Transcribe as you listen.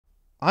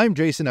I'm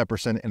Jason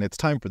Epperson, and it's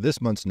time for this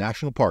month's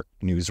National Park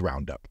News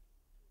Roundup.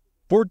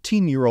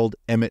 14-year-old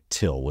Emmett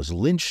Till was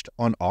lynched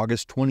on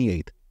August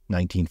 28,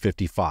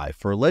 1955,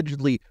 for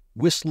allegedly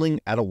whistling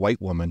at a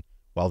white woman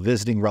while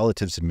visiting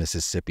relatives in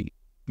Mississippi.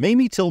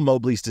 Mamie Till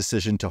Mobley's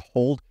decision to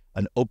hold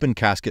an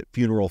open-casket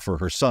funeral for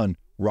her son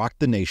rocked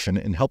the nation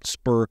and helped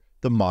spur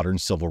the modern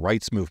civil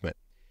rights movement.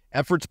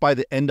 Efforts by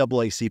the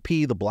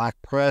NAACP, the Black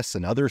press,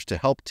 and others to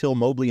help Till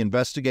Mobley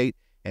investigate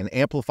and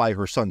amplify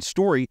her son's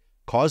story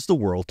caused the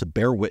world to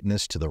bear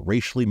witness to the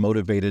racially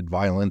motivated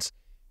violence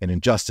and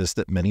injustice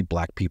that many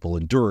Black people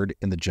endured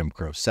in the Jim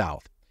Crow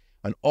South.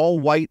 An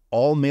all-white,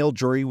 all-male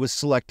jury was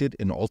selected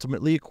and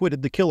ultimately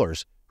acquitted the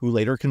killers, who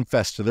later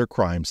confessed to their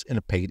crimes in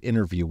a paid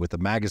interview with the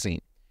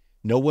magazine.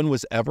 No one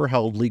was ever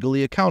held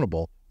legally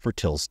accountable for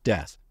Till's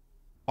death.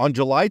 On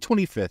July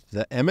 25th,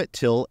 the Emmett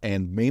Till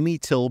and Mamie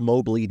Till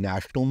Mobley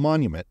National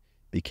Monument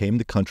became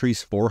the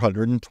country's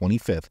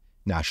 425th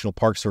National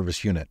Park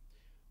Service unit,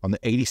 on the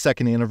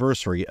 82nd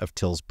anniversary of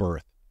Till's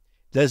birth.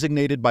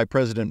 Designated by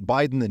President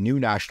Biden, the new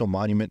national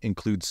monument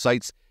includes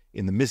sites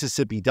in the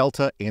Mississippi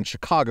Delta and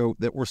Chicago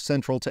that were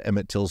central to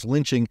Emmett Till's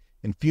lynching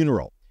and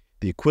funeral,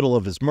 the acquittal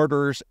of his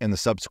murderers, and the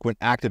subsequent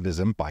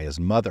activism by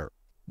his mother.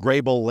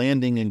 Grable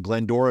Landing in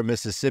Glendora,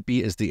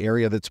 Mississippi is the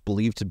area that's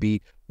believed to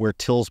be where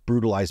Till's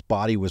brutalized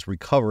body was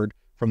recovered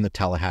from the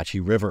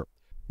Tallahatchie River.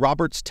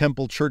 Robert's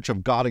Temple Church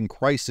of God in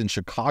Christ in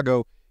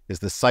Chicago is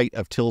the site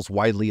of Till's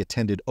widely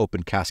attended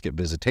open casket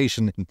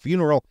visitation and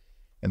funeral,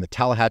 and the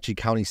Tallahatchie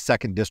County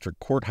 2nd District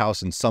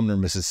Courthouse in Sumner,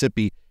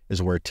 Mississippi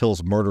is where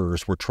Till's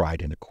murderers were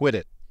tried and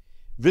acquitted.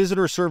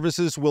 Visitor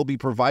services will be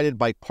provided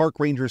by park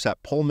rangers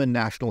at Pullman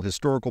National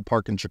Historical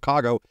Park in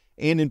Chicago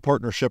and in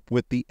partnership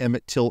with the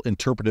Emmett Till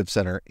Interpretive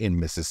Center in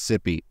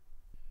Mississippi.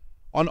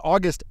 On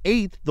August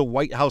 8th, the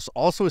White House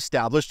also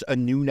established a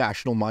new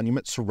national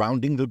monument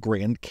surrounding the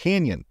Grand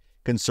Canyon,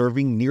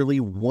 conserving nearly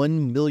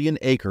 1 million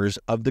acres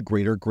of the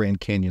greater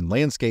Grand Canyon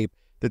landscape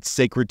that's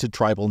sacred to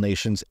tribal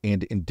nations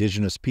and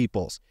indigenous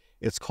peoples.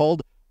 It's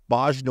called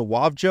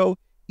Bajnawavjo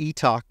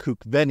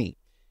Itakukveni,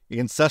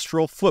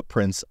 Ancestral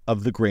Footprints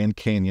of the Grand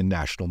Canyon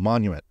National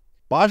Monument.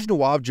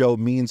 Bajnawavjo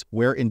means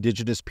where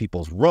indigenous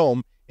peoples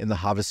roam in the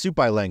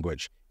Havasupai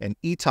language, and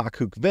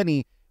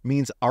Itakukveni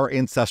means our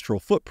ancestral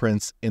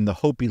footprints in the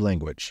Hopi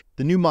language.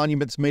 The new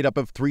monument's made up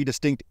of 3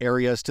 distinct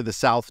areas to the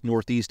south,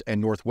 northeast,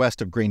 and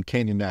northwest of Grand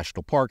Canyon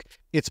National Park.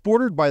 It's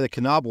bordered by the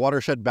Kanab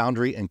watershed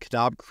boundary and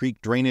Kanab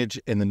Creek drainage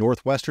in the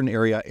northwestern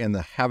area and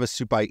the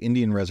Havasupai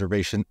Indian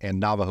Reservation and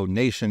Navajo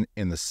Nation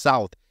in the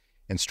south,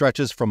 and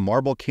stretches from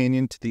Marble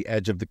Canyon to the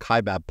edge of the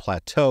Kaibab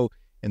Plateau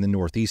in the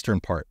northeastern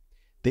part.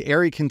 The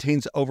area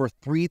contains over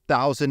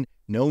 3,000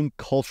 known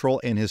cultural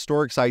and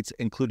historic sites,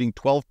 including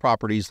 12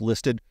 properties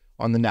listed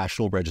on the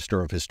National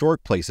Register of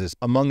Historic Places,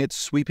 among its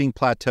sweeping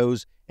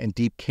plateaus and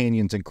deep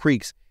canyons and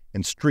creeks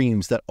and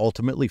streams that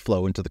ultimately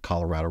flow into the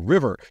Colorado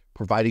River,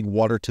 providing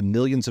water to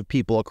millions of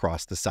people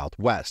across the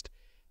Southwest.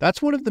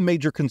 That's one of the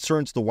major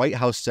concerns the White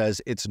House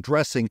says it's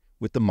addressing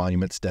with the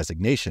monument's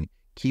designation,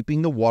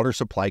 keeping the water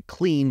supply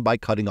clean by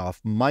cutting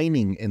off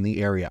mining in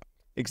the area.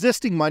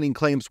 Existing mining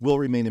claims will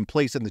remain in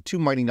place, and the 2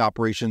 mining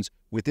operations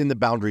within the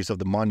boundaries of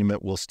the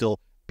monument will still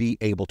be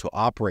able to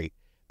operate.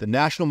 The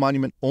National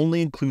Monument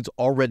only includes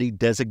already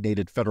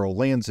designated federal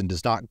lands and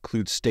does not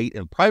include state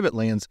and private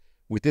lands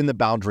within the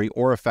boundary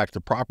or affect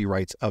the property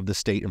rights of the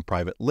state and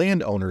private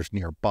landowners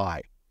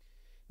nearby.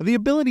 Now, the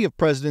ability of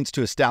presidents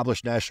to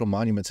establish national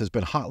monuments has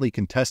been hotly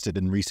contested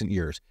in recent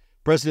years.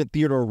 President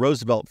Theodore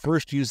Roosevelt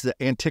first used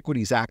the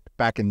Antiquities Act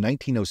back in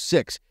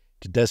 1906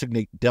 to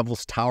designate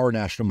Devil's Tower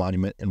National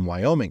Monument in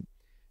Wyoming.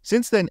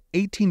 Since then,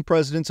 18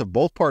 presidents of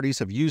both parties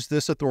have used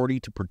this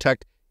authority to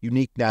protect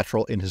unique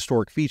natural and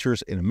historic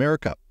features in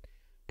America.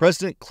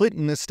 President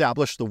Clinton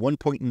established the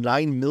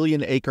 1.9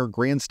 million acre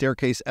Grand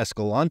Staircase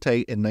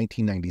Escalante in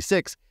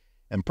 1996,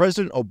 and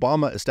President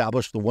Obama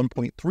established the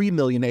 1.3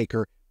 million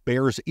acre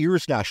Bears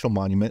Ears National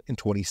Monument in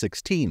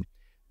 2016.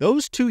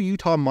 Those 2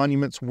 Utah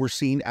monuments were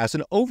seen as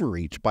an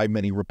overreach by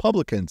many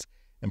Republicans,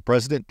 and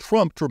President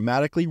Trump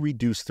dramatically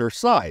reduced their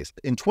size.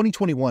 In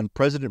 2021,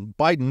 President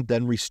Biden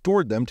then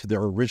restored them to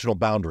their original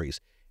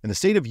boundaries, and the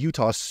state of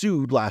Utah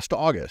sued last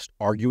August,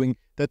 arguing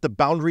that the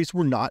boundaries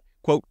were not,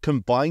 quote,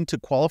 confined to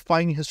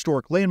qualifying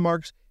historic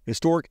landmarks,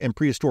 historic and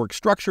prehistoric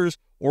structures,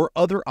 or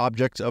other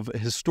objects of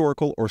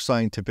historical or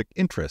scientific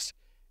interest,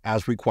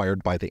 as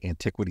required by the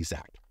Antiquities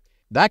Act.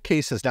 That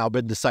case has now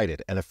been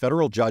decided, and a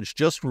federal judge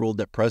just ruled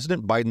that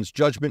President Biden's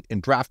judgment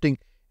in drafting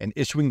and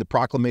issuing the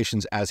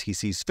proclamations as he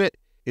sees fit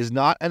is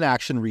not an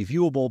action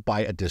reviewable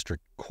by a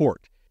district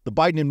court. The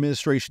Biden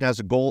administration has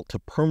a goal to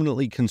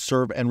permanently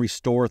conserve and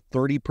restore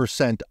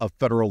 30% of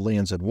federal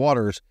lands and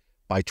waters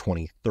by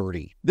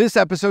 2030. This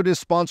episode is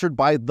sponsored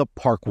by the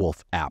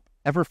ParkWolf app.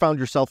 Ever found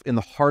yourself in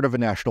the heart of a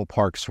national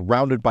park,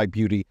 surrounded by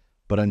beauty,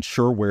 but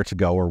unsure where to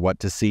go or what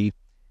to see?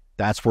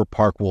 That's where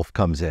ParkWolf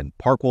comes in.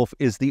 ParkWolf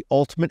is the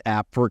ultimate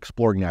app for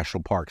exploring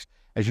national parks.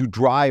 As you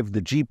drive,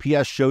 the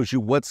GPS shows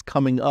you what's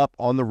coming up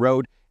on the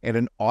road, and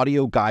an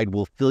audio guide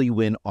will fill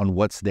you in on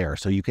what's there,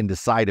 so you can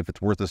decide if it's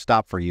worth a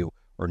stop for you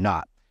or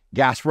not.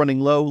 Gas running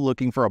low,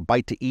 looking for a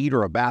bite to eat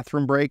or a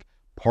bathroom break?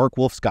 Park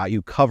Wolf's got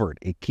you covered.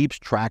 It keeps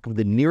track of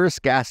the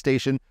nearest gas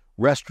station,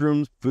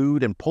 restrooms,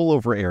 food, and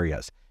pullover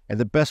areas. And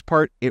the best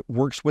part, it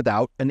works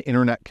without an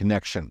internet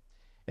connection.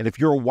 And if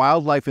you're a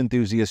wildlife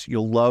enthusiast,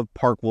 you'll love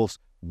Park Wolf's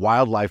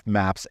wildlife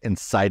maps and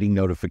sighting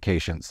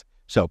notifications.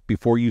 So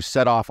before you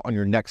set off on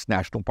your next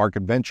national park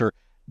adventure,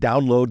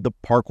 download the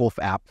Park Wolf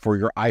app for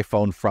your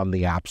iPhone from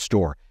the App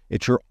Store.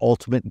 It's your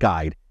ultimate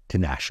guide to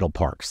national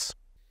parks.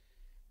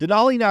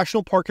 Denali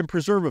National Park and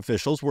Preserve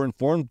officials were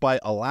informed by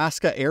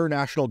Alaska Air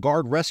National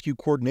Guard Rescue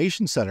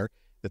Coordination Center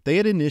that they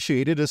had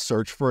initiated a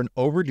search for an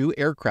overdue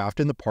aircraft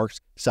in the park's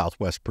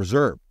Southwest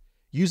Preserve.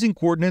 Using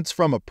coordinates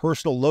from a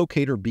personal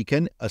locator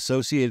beacon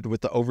associated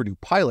with the overdue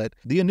pilot,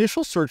 the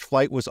initial search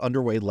flight was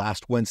underway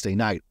last Wednesday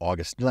night,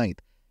 August 9th.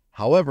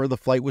 However, the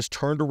flight was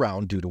turned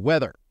around due to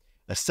weather.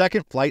 A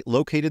second flight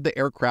located the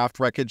aircraft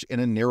wreckage in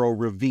a narrow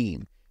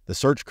ravine. The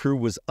search crew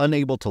was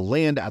unable to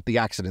land at the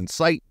accident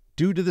site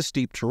due to the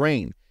steep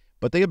terrain,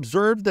 but they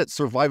observed that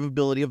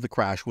survivability of the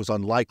crash was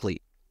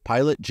unlikely.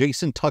 Pilot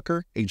Jason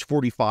Tucker, age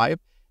 45,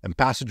 and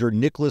passenger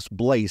Nicholas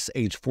Blaise,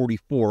 age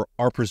 44,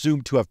 are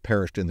presumed to have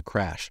perished in the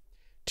crash.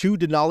 2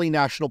 Denali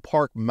National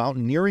Park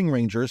mountaineering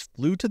rangers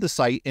flew to the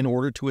site in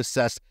order to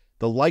assess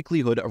the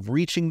likelihood of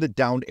reaching the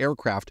downed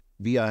aircraft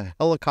via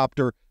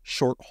helicopter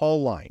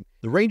short-haul line.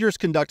 The rangers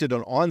conducted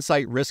an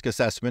on-site risk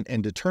assessment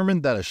and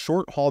determined that a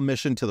short-haul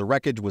mission to the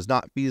wreckage was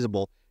not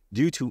feasible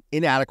due to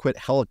inadequate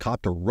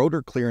helicopter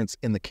rotor clearance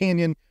in the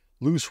canyon,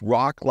 loose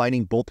rock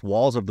lining both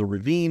walls of the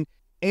ravine,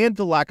 and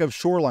the lack of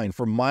shoreline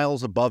for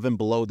miles above and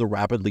below the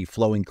rapidly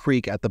flowing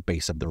creek at the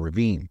base of the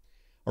ravine.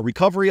 A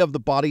recovery of the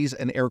bodies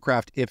and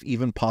aircraft, if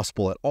even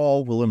possible at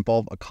all, will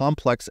involve a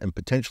complex and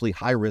potentially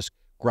high-risk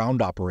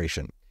ground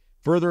operation.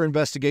 Further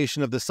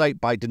investigation of the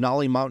site by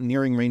Denali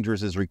Mountaineering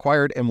Rangers is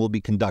required and will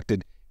be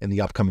conducted in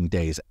the upcoming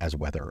days as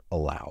weather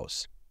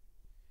allows.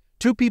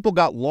 2 people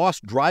got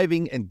lost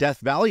driving in Death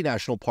Valley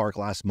National Park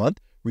last month,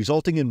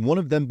 resulting in one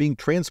of them being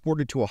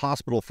transported to a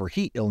hospital for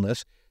heat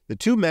illness. The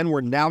 2 men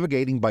were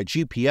navigating by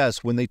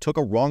GPS when they took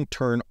a wrong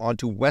turn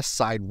onto West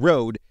Side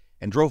Road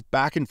and drove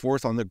back and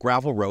forth on the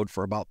gravel road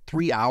for about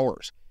 3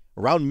 hours.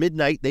 Around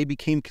midnight, they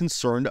became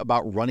concerned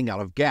about running out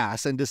of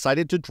gas and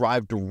decided to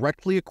drive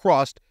directly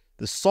across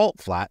the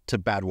Salt Flat to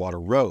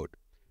Badwater Road.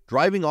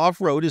 Driving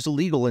off-road is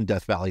illegal in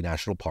Death Valley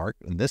National Park.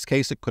 In this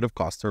case, it could have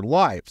cost their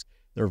lives.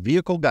 Their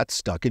vehicle got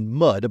stuck in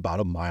mud about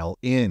a mile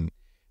in.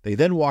 They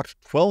then walked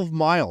 12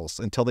 miles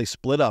until they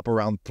split up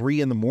around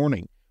 3 in the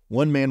morning.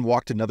 One man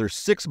walked another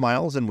 6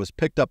 miles and was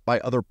picked up by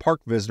other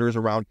park visitors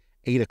around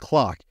 8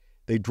 o'clock.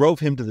 They drove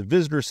him to the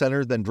visitor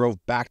center, then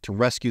drove back to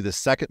rescue the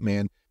second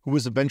man, who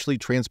was eventually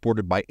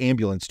transported by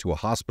ambulance to a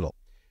hospital.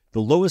 The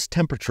lowest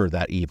temperature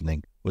that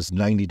evening was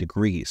 90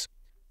 degrees.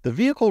 The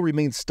vehicle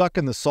remained stuck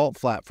in the Salt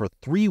Flat for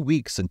 3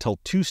 weeks until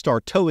 2-Star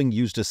Towing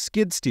used a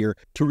skid steer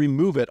to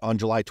remove it on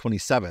July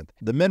 27th.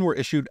 The men were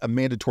issued a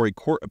mandatory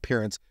court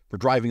appearance for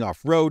driving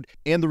off-road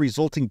and the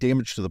resulting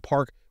damage to the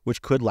park,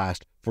 which could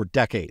last for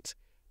decades.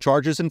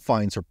 Charges and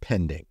fines are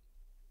pending.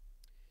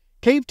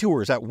 Cave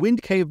tours at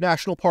Wind Cave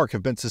National Park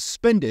have been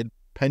suspended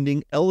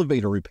pending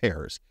elevator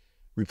repairs.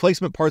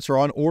 Replacement parts are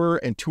on order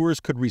and tours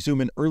could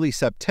resume in early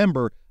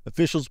September.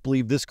 Officials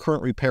believe this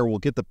current repair will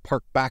get the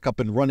park back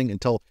up and running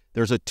until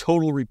there's a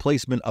total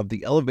replacement of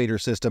the elevator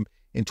system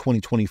in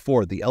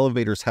 2024. The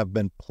elevators have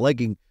been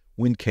plaguing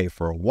Wind Cave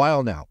for a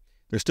while now.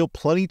 There's still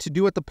plenty to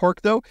do at the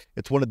park, though.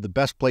 It's one of the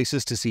best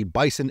places to see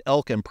bison,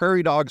 elk, and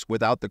prairie dogs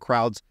without the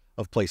crowds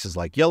of places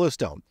like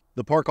Yellowstone.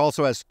 The park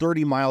also has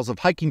 30 miles of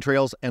hiking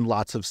trails and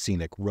lots of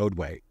scenic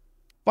roadway.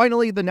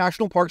 Finally, the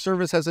National Park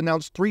Service has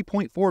announced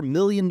 $3.4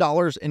 million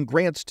in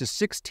grants to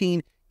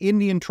 16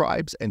 Indian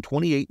tribes and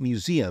 28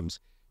 museums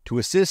to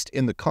assist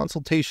in the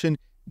consultation,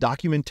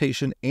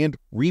 documentation, and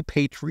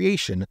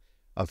repatriation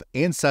of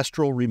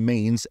ancestral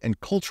remains and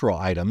cultural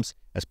items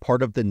as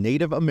part of the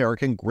Native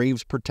American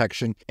Graves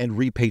Protection and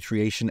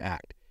Repatriation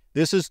Act.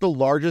 This is the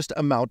largest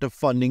amount of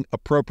funding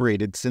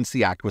appropriated since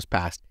the act was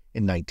passed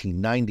in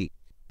 1990.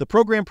 The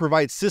program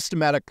provides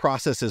systematic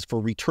processes for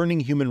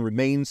returning human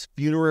remains,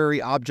 funerary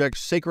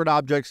objects, sacred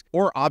objects,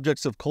 or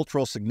objects of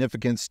cultural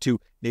significance to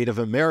Native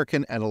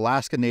American and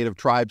Alaska Native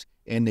tribes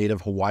and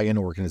Native Hawaiian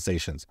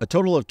organizations. A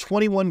total of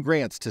 21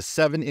 grants to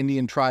 7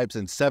 Indian tribes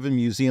and 7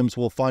 museums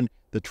will fund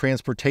the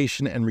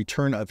transportation and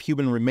return of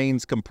human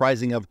remains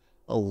comprising of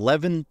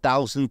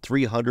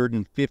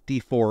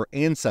 11,354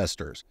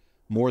 ancestors,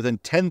 more than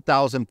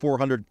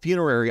 10,400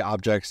 funerary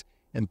objects,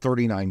 and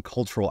 39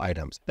 cultural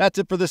items. That's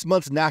it for this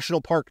month's National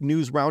Park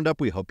News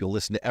Roundup. We hope you'll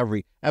listen to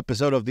every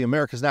episode of the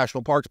America's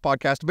National Parks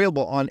podcast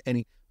available on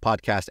any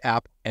podcast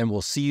app, and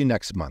we'll see you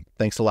next month.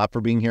 Thanks a lot for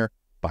being here.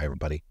 Bye,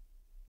 everybody.